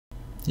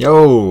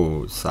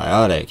Yo,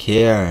 Syotic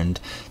here, and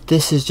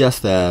this is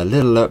just a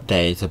little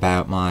update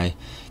about my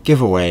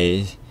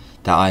giveaways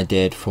that I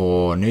did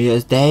for New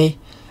Year's Day,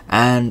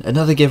 and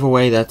another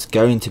giveaway that's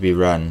going to be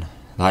run.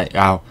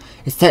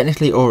 It's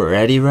technically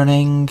already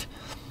running,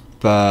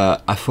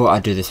 but I thought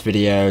I'd do this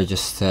video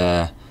just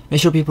to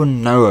make sure people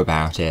know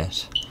about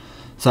it.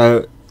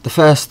 So, the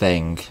first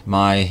thing,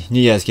 my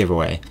New Year's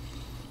giveaway.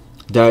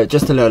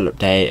 Just a little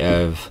update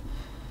of,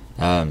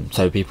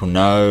 so people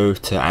know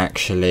to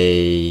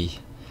actually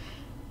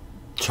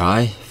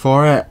try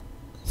for it.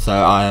 So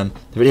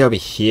the video will be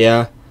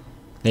here,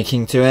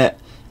 linking to it,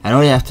 and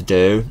all you have to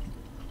do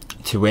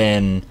to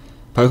win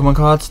Pokemon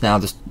cards, now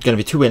there's going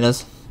to be two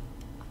winners,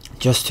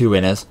 just two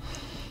winners,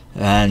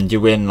 and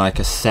you win like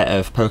a set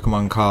of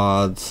Pokemon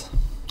cards.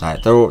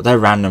 Like they're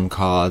random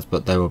cards,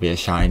 but there will be a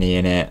shiny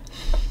in it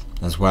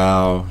as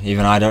well.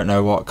 Even I don't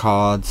know what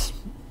cards,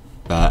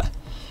 but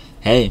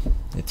hey,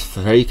 it's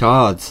free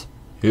cards.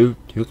 Who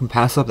can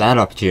pass up that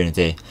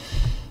opportunity?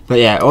 But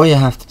yeah, all you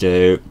have to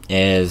do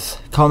is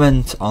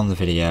comment on the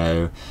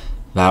video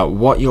about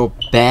what your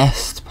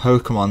best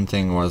Pokemon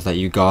thing was that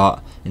you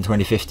got in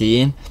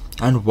 2015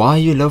 and why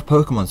you love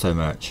Pokemon so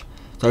much.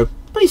 So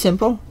pretty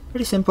simple.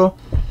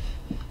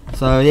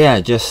 So yeah,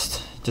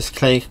 just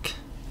click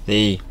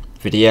the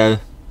video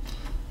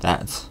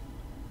that's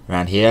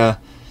around here,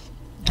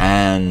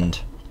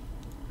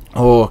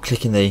 or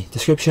click in the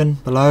description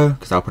below,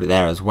 because I'll put it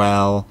there as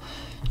well.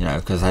 You know,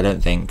 because I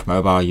don't think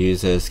mobile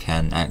users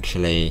can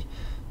actually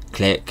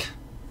click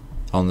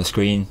on the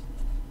screen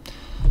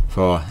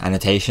for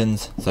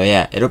annotations. So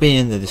yeah, it'll be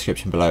in the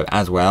description below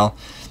as well.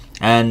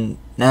 And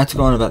now to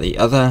go on about the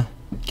other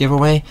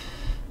giveaway.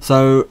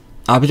 So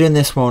I'll be doing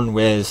this one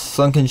with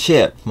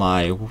Sunkenship,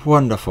 my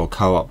wonderful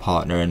co-op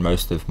partner in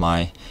most of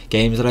my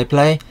games that I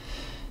play.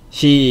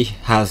 She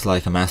has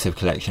like a massive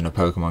collection of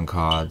Pokemon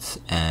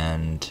cards,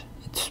 and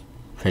it's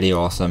pretty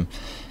awesome.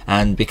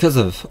 And because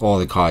of all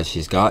the cards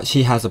she's got,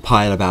 she has a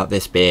pile about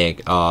this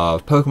big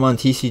of Pokemon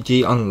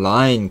TCG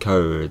Online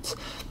codes,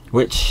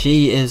 which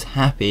she is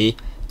happy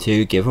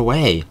to give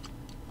away.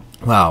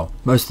 Well,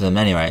 most of them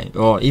anyway,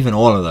 or even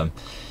all of them.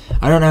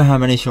 I don't know how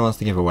many she wants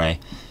to give away.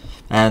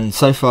 And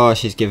so far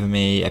she's given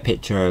me a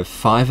picture of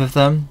 5 of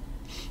them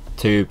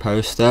to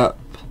post up.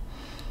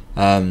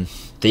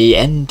 The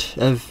end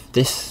of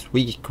this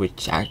week,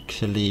 which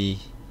actually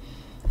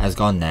has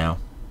gone now.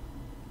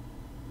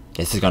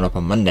 This has gone up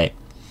on Monday.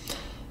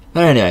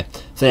 But anyway,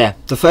 so yeah,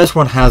 the first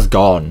one has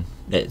gone.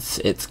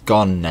 It's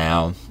gone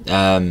now,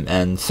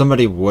 and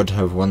somebody would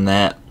have won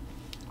that.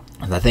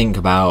 I think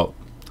about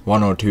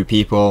 1 or 2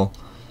 people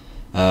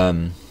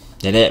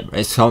did it.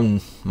 It's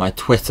on my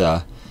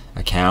Twitter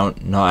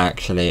account, not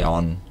actually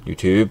on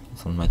YouTube.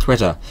 It's on my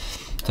Twitter.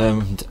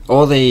 So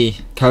all the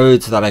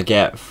codes that I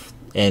get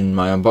in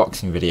my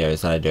unboxing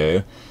videos that I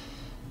do,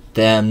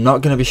 I'm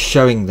not going to be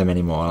showing them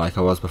anymore like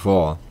I was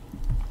before.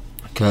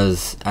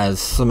 Because as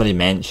somebody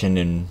mentioned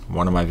in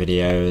one of my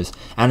videos,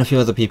 and a few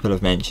other people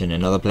have mentioned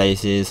in other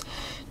places,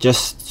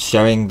 just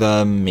showing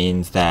them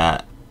means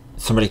that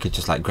somebody could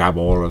just like grab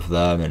all of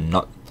them and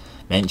not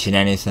mention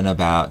anything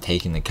about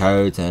taking the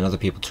codes, and other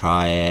people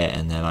try it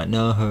and they're like,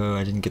 no,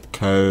 I didn't get the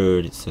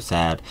code, it's so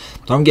sad.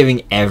 So I'm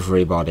giving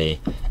everybody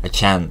a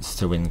chance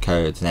to win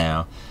codes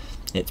now.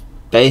 It's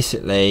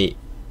basically,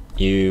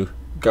 you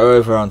go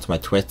over onto my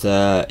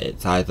Twitter,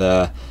 it's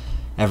either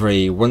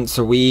every once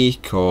a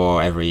week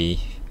or every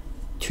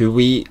 2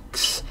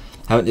 weeks.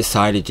 I haven't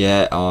decided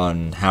yet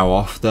on how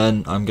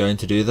often I'm going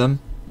to do them.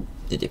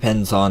 It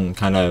depends on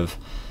kind of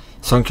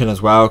Sunken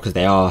as well, because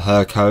they are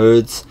her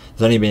codes.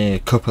 There's only been a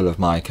couple of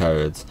my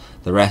codes,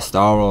 the rest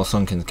are all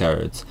Sunken's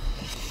codes.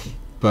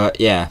 But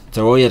yeah,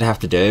 so all you'd have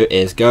to do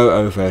is go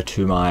over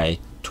to my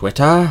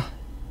Twitter,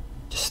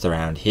 just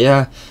around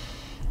here,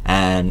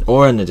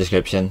 or in the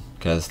description,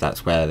 because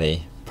that's where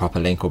the proper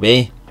link will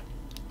be.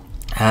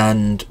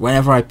 And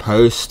whenever I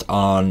post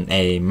on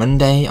a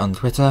Monday on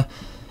Twitter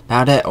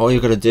about it, all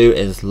you've got to do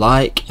is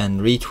like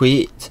and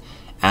retweet,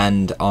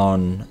 and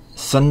on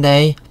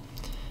Sunday,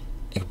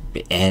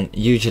 and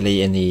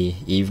usually in the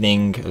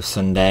evening of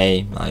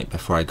Sunday, like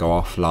before I go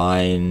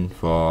offline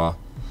for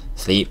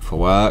sleep, for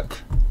work,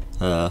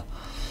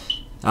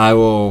 I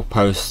will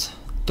post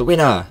the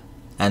winner,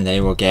 and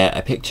they will get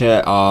a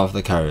picture of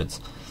the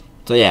codes.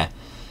 So yeah,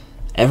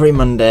 every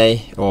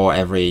Monday or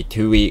every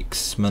 2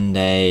 weeks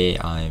Monday,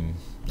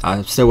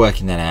 I'm still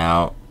working that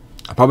out.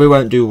 I probably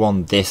won't do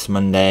one this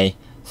Monday,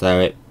 so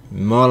it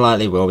more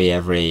likely will be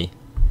every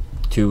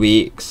 2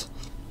 weeks.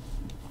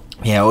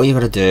 Yeah, all you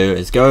gotta do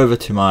is go over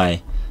to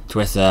my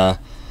Twitter,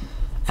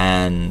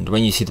 and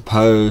when you see the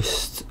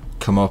post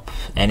come up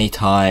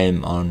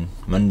anytime on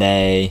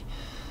Monday,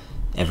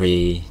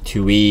 every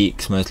 2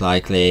 weeks most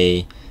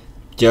likely,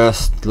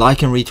 just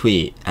like and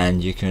retweet,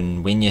 and you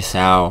can win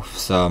yourself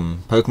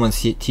some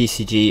Pokemon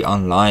TCG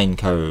Online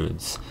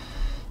codes.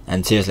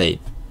 And seriously,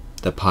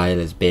 the pile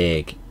is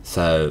big,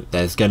 so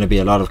there's going to be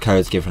a lot of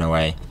codes given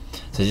away,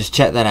 so just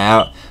check that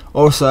out.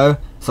 Also,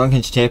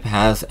 Sunkenship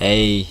has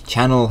a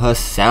channel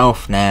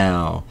herself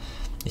now,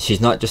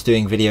 she's not just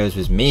doing videos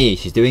with me,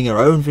 she's doing her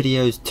own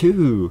videos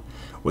too,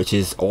 which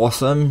is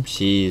awesome.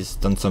 She's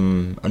done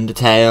some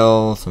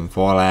Undertale, some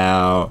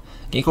Fallout,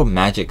 a game called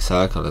Magic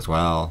Circle as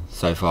well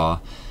so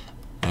far.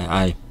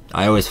 I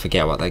always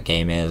forget what that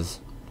game is,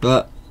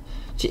 but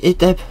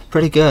they're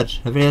pretty good.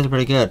 Her videos are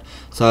pretty good.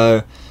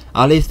 So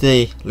I'll leave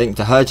the link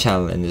to her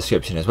channel in the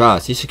description as well,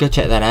 so you should go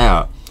check that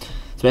out.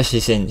 Especially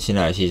since, you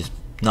know, she's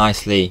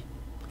nicely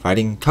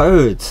writing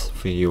codes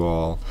for you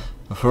all,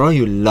 for all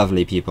you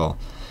lovely people.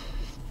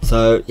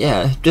 So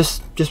yeah,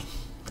 just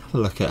have a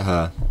look at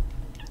her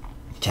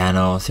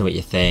channel, see what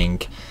you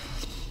think.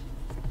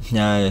 You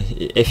know,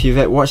 if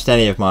you've watched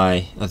any of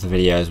my other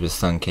videos with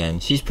Sunken,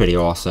 she's pretty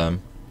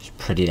awesome. She's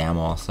pretty damn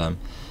awesome.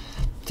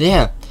 So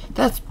yeah,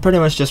 that's pretty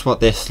much just what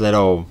this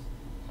little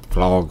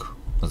vlog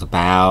was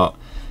about.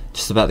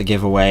 Just about the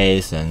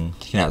giveaways and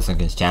checking out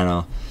Sunken's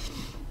channel.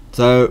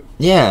 So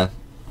yeah,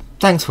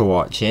 thanks for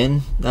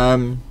watching.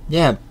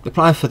 Yeah,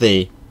 apply for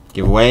the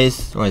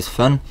giveaways, always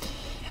fun.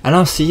 And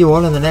I'll see you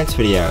all in the next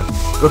video.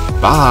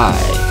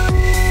 Goodbye.